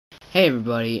Hey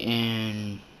everybody,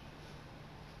 and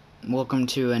welcome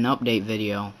to an update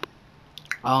video.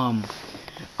 I'm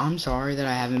sorry that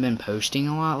I haven't been posting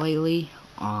a lot lately.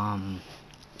 Alright,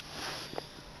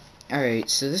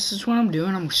 so this is what I'm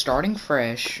doing. I'm starting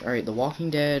fresh. Alright, The Walking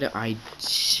Dead,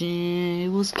 it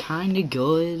was kinda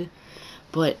good,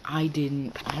 but I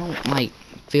don't, like,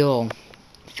 feel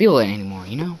it anymore,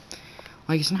 you know?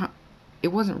 Like, it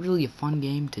wasn't really a fun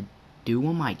game to do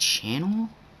on my channel,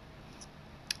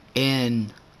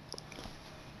 and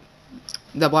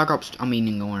the Black Ops, I'm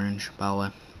eating orange, by the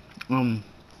way.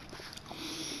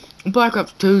 Black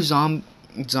Ops 2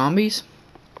 Zombies.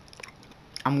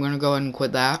 I'm gonna go ahead and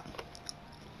quit that.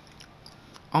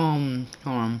 Hold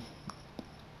on.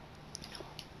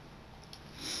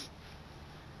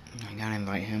 I gotta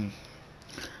invite him.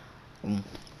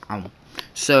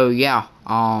 So yeah,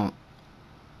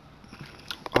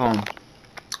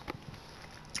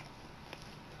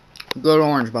 good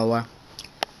orange, by the way.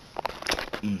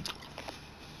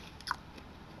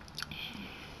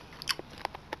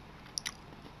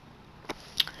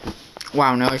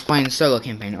 Wow, now he's playing solo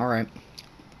campaign. Alright.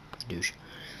 Douche.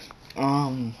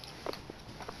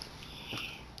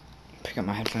 Pick up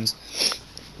my headphones.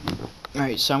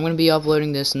 Alright, so I'm gonna be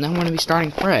uploading this, and then I'm gonna be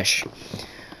starting fresh.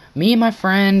 Me and my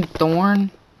friend Thorn.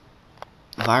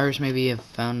 Virus maybe have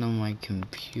found on my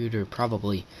computer,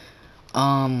 probably.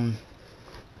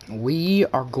 We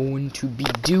are going to be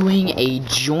doing a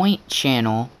joint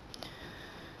channel.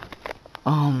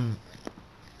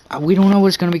 We don't know what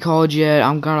it's gonna be called yet.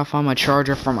 I'm gonna find my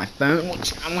charger for my phone,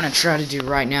 which I'm gonna try to do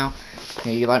right now.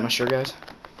 Hey, you like my shirt, guys?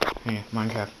 Yeah,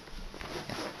 Minecraft.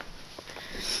 Yeah.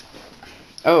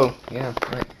 Oh, yeah,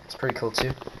 right. It's pretty cool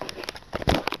too.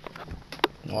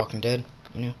 Walking Dead,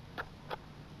 you know.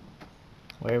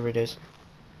 Whatever it is.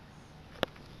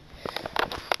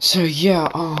 So yeah,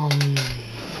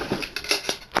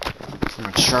 for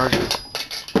my charger.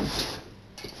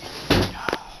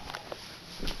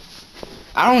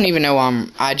 I don't even know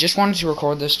I just wanted to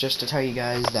record this just to tell you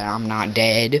guys that I'm not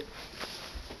dead.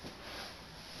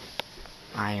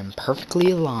 I am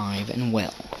perfectly alive and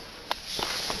well.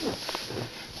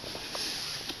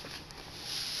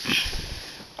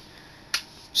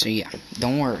 So yeah,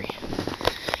 don't worry.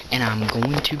 And I'm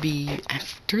going to be,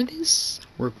 after this,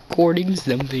 recording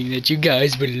something that you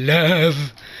guys would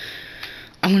love.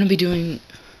 I'm gonna be doing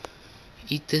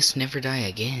Eat This, Never Die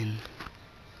Again.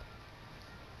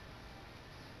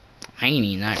 I ain't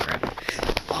eating that crap.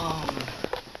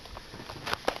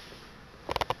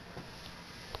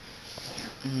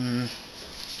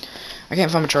 I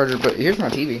can't find my charger, but here's my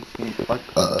TV.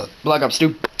 Black Ops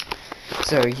 2.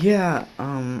 So yeah,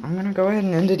 I'm gonna go ahead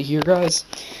and end it here, guys.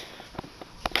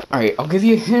 Alright, I'll give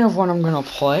you a hint of what I'm gonna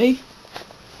play.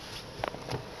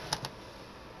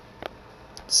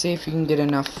 See if you can get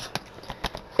enough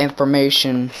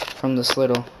information from this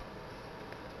little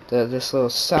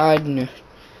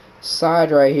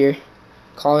side right here.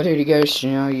 Call of Duty Ghosts,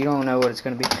 you know, you don't know what it's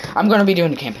gonna be. I'm gonna be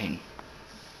doing the campaign.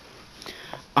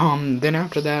 Then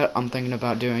after that, I'm thinking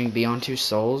about doing Beyond Two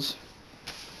Souls.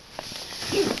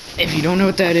 If you don't know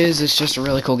what that is, it's just a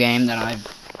really cool game that I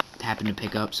happened to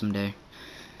pick up someday.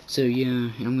 So yeah,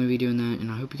 I'm gonna be doing that, and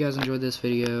I hope you guys enjoyed this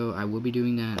video. I will be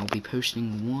doing that. I'll be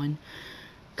posting one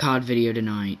COD video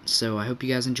tonight. So I hope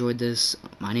you guys enjoyed this.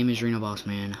 My name is Reno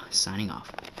Bossman, signing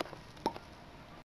off.